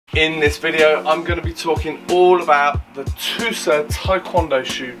In this video, I'm going to be talking all about the Tusah Taekwondo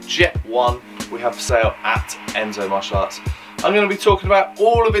Shoe Jet 1 we have for sale at Enso Martial Arts. I'm going to be talking about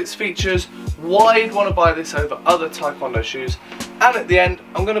all of its features, why you'd want to buy this over other Taekwondo shoes, and at the end,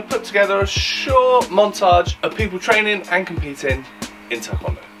 I'm going to put together a short montage of people training and competing in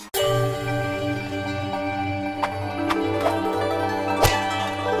Taekwondo.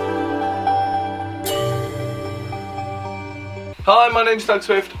 Hi, my name's Doug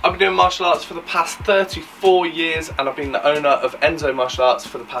Swift. I've been doing martial arts for the past 34 years and I've been the owner of Enso Martial Arts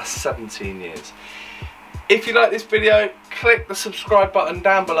for the past 17 years. If you like this video, click the subscribe button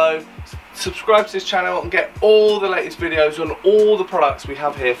down below, subscribe to this channel and get all the latest videos on all the products we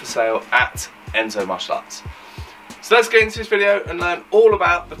have here for sale at Enso Martial Arts. So let's get into this video and learn all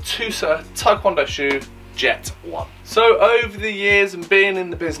about the Tusah Taekwondo Shoe Jet 1. So over the years and being in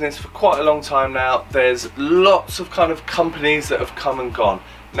the business for quite a long time now, there's lots of kind of companies that have come and gone.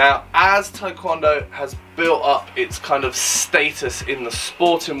 Now, as Taekwondo has built up its kind of status in the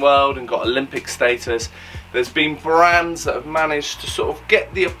sporting world and got Olympic status, there's been brands that have managed to sort of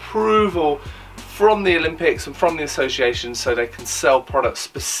get the approval from the Olympics and from the associations so they can sell products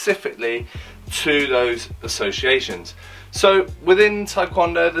specifically to those associations. So within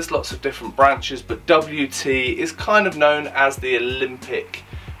Taekwondo there's lots of different branches, but WT is kind of known as the Olympic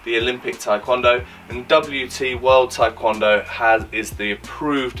Taekwondo, and WT World Taekwondo is the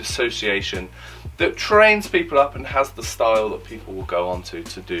approved association that trains people up and has the style that people will go on to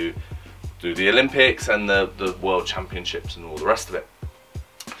do the Olympics and the World Championships and all the rest of it.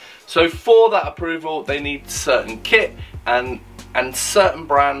 So for that approval they need certain kit, and certain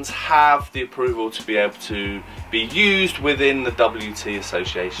brands have the approval to be able to be used within the WT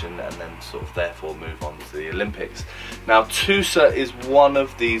association and then sort of therefore move on to the Olympics. Now Tusah is one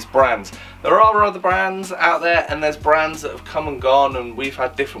of these brands. There are other brands out there and there's brands that have come and gone, and we've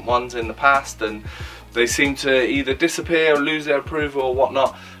had different ones in the past and they seem to either disappear or lose their approval or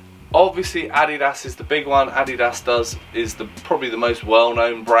whatnot. Obviously Adidas is the big one. Adidas is probably the most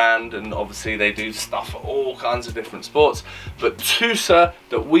well-known brand, and obviously they do stuff for all kinds of different sports. But Tusah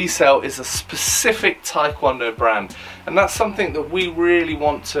that we sell is a specific Taekwondo brand, and that's something that we really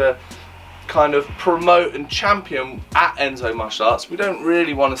want to kind of promote and champion at Enso Martial Arts. We don't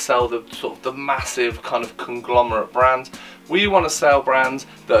really want to sell the sort of the massive kind of conglomerate brands. We want to sell brands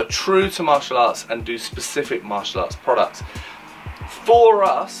that are true to martial arts and do specific martial arts products. For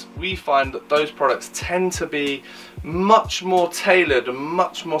us, we find that those products tend to be much more tailored and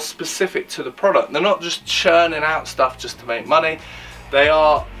much more specific to the product. They're not just churning out stuff just to make money. They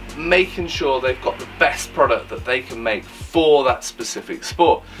are making sure they've got the best product that they can make for that specific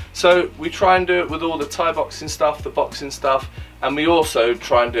sport. So we try and do it with all the Thai boxing stuff, the boxing stuff, and we also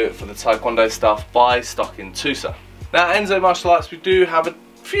try and do it for the Taekwondo stuff by stocking Tusah. Now at Enso Martial Arts we do have a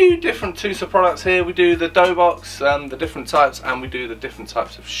few different Tusah products here. We do the dough box, the different types, and we do the different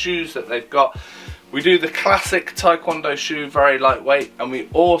types of shoes that they've got. We do the classic Taekwondo shoe, very lightweight, and we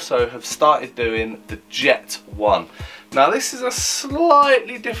also have started doing the Jet 1. Now this is a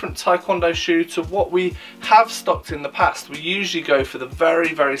slightly different Taekwondo shoe to what we have stocked in the past. We usually go for the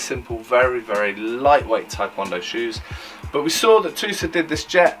very, very simple, very, very lightweight Taekwondo shoes. But we saw that Tusah did this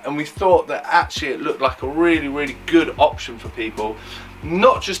Jet and we thought that actually it looked like a really, really good option for people,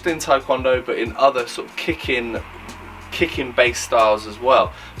 not just in Taekwondo but in other sort of kicking based styles as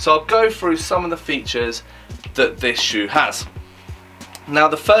well. So I'll go through some of the features that this shoe has. Now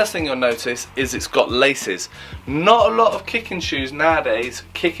the first thing you'll notice is it's got laces. Not a lot of kicking shoes nowadays,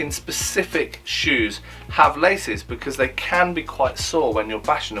 kicking specific shoes, have laces because they can be quite sore when you're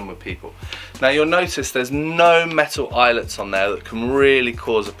bashing them with people. Now you'll notice there's no metal eyelets on there that can really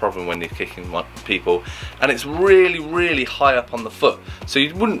cause a problem when you're kicking people, and it's really, really high up on the foot, so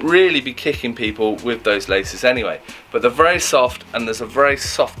you wouldn't really be kicking people with those laces anyway. But they're very soft and there's a very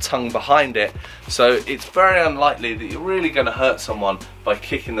soft tongue behind it, so it's very unlikely that you're really going to hurt someone by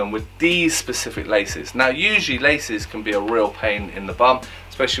kicking them with these specific laces. Now usually laces can be a real pain in the bum,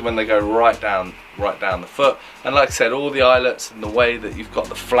 especially when they go right down the foot, and like I said, all the eyelets and the way that you've got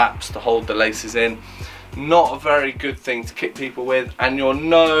the flaps to hold the laces in, not a very good thing to kick people with, and you'll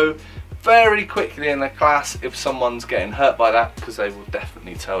know very quickly in a class if someone's getting hurt by that because they will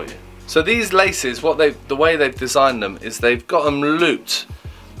definitely tell you. So these laces, the way they've designed them is they've got them looped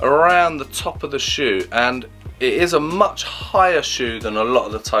around the top of the shoe, and it is a much higher shoe than a lot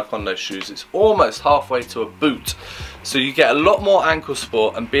of the Taekwondo shoes. It's almost halfway to a boot, so you get a lot more ankle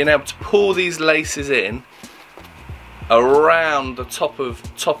support, and being able to pull these laces in around the top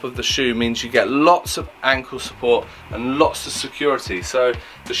of the shoe means you get lots of ankle support and lots of security. So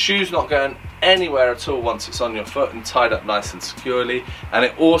the shoe's not going anywhere at all once it's on your foot and tied up nice and securely, and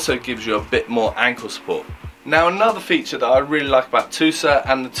it also gives you a bit more ankle support. Now, another feature that I really like about Tusah,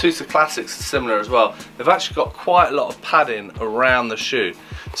 and the Tusah Classics are similar as well, they've actually got quite a lot of padding around the shoe.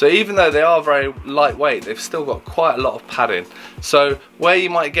 So even though they are very lightweight, they've still got quite a lot of padding. So where you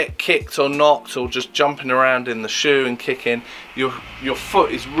might get kicked or knocked or just jumping around in the shoe and kicking, your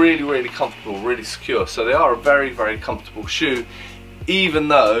foot is really, really comfortable, really secure. So they are a very, very comfortable shoe, even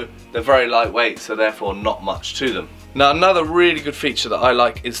though they're very lightweight, so therefore not much to them. Now, another really good feature that I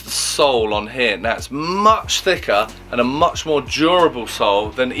like is the sole on here. Now, it's much thicker and a much more durable sole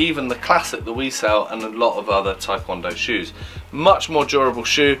than even the Classic that we sell and a lot of other Taekwondo shoes. Much more durable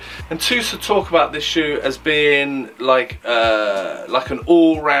shoe. And Tusah talk about this shoe as being like an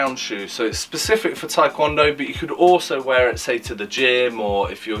all-round shoe. So it's specific for Taekwondo, but you could also wear it, say, to the gym, or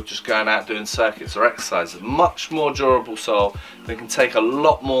if you're just going out doing circuits or exercises. Much more durable sole that can take a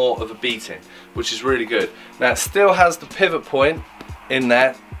lot more of a beating, which is really good. Now, it still has the pivot point in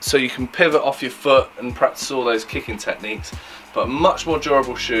there, so you can pivot off your foot and practice all those kicking techniques, but a much more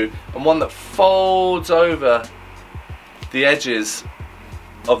durable shoe, and one that folds over the edges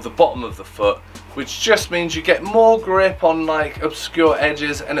of the bottom of the foot, which just means you get more grip on like obscure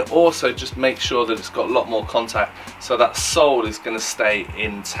edges, and it also just makes sure that it's got a lot more contact, so that sole is going to stay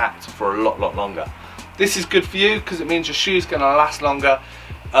intact for a lot longer. This is good for you because it means your shoe's going to last longer,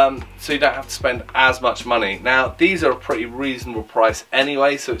 so you don't have to spend as much money. Now, these are a pretty reasonable price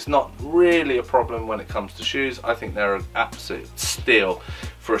anyway, so it's not really a problem when it comes to shoes. I think they're an absolute steal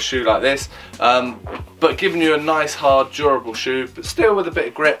for a shoe like this, but giving you a nice, hard, durable shoe, but still with a bit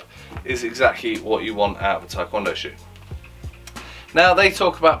of grip, is exactly what you want out of a Taekwondo shoe. Now, they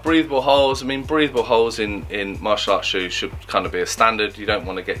talk about breathable holes. I mean, breathable holes in martial arts shoes should kind of be a standard. You don't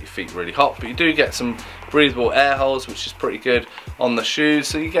want to get your feet really hot, but you do get some breathable air holes, which is pretty good on the shoes.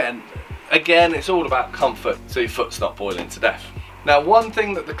 So you get, again, it's all about comfort, so your foot's not boiling to death. Now, one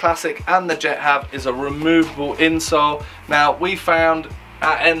thing that the Classic and the Jet have is a removable insole. Now, we found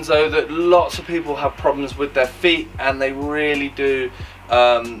at Enso that lots of people have problems with their feet, and they really do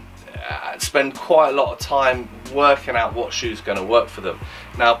spend quite a lot of time working out what shoe is going to work for them.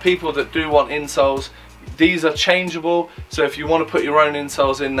 Now, people that do want insoles, these are changeable, so if you want to put your own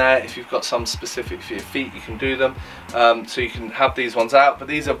insoles in there, if you've got some specific for your feet, you can do them, so you can have these ones out. But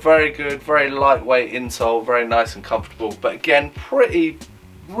these are very good, very lightweight insole, very nice and comfortable, but again, pretty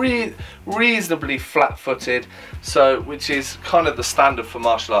reasonably flat-footed, so which is kind of the standard for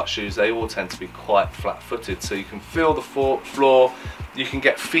martial arts shoes. They all tend to be quite flat-footed, so you can feel the floor, you can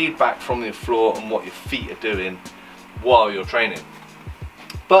get feedback from your floor and what your feet are doing while you're training.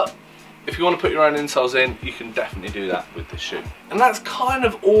 But if you want to put your own insoles in, you can definitely do that with this shoe. And that's kind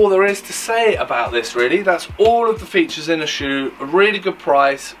of all there is to say about this, really. That's all of the features in a shoe. A really good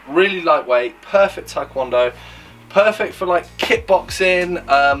price, really lightweight, perfect Taekwondo, perfect for like kickboxing,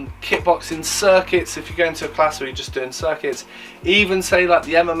 kickboxing circuits if you're going to a class where you're just doing circuits. Even say like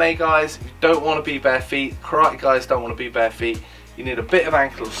the MMA guys, if you don't want to be bare feet, karate guys don't want to be bare feet, you need a bit of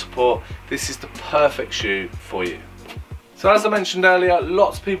ankle support, this is the perfect shoe for you. So as I mentioned earlier,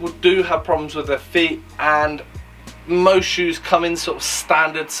 lots of people do have problems with their feet, and most shoes come in sort of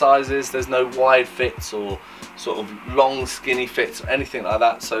standard sizes. There's no wide fits or sort of long skinny fits or anything like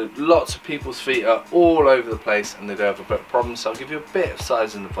that, so lots of people's feet are all over the place and they do have a bit of problems, so I'll give you a bit of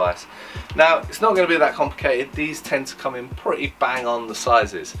sizing advice. Now, it's not going to be that complicated. These tend to come in pretty bang on the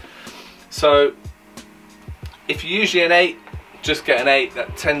sizes, so if you're usually an 8, just get an 8.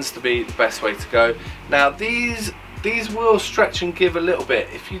 That tends to be the best way to go. Now, these will stretch and give a little bit.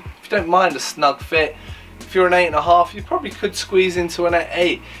 If you don't mind a snug fit, if you're an 8.5, you probably could squeeze into an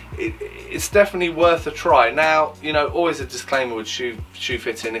 8. It's definitely worth a try. Now, you know, always a disclaimer with shoe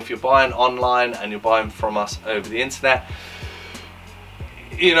fitting. If you're buying online and you're buying from us over the internet,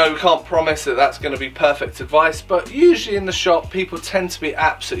 you know, we can't promise that that's going to be perfect advice, but usually in the shop, people tend to be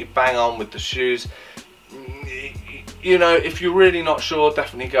absolutely bang on with the shoes. You know, if you're really not sure,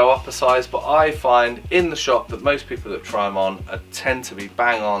 definitely go up a size, but I find in the shop that most people that try them on tend to be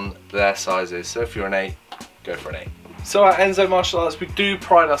bang on their sizes. So if you're an 8, go for an 8. So at Enso Martial Arts, we do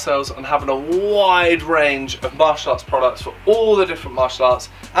pride ourselves on having a wide range of martial arts products for all the different martial arts,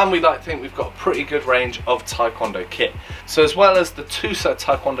 and we like to think we've got a pretty good range of Taekwondo kit. So as well as the Tusah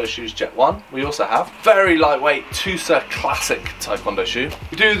Taekwondo Shoes Jet 1, we also have very lightweight Tusah Classic Taekwondo shoe.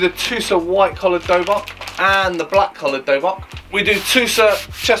 We do the Tusah white collared dobok and the black collared dobok. We do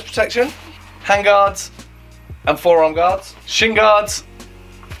Tusah chest protection, hand guards and forearm guards, shin guards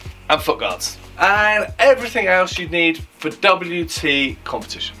and foot guards, and everything else you need for WT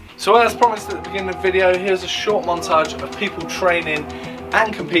competition. So as promised at the beginning of the video, here's a short montage of people training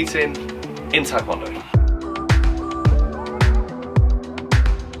and competing in Taekwondo.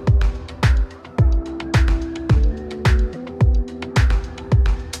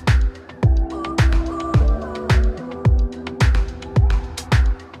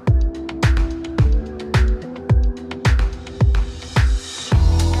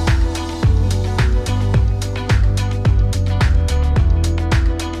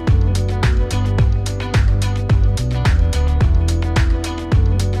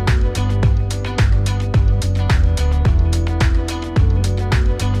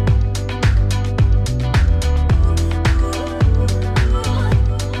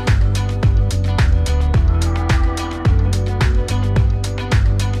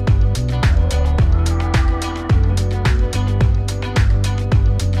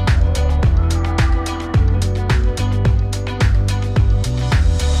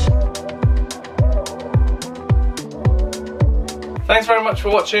 Thanks very much for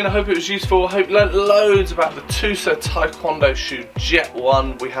watching. I hope it was useful. I hope you learnt loads about the Tusah Taekwondo Shoes Jet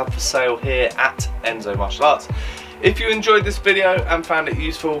 1 we have for sale here at Enso Martial Arts. If you enjoyed this video and found it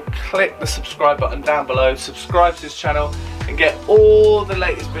useful, click the subscribe button down below, subscribe to this channel and get all the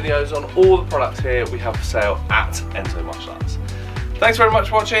latest videos on all the products here we have for sale at Enso Martial Arts. Thanks very much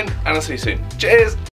for watching and I'll see you soon. Cheers!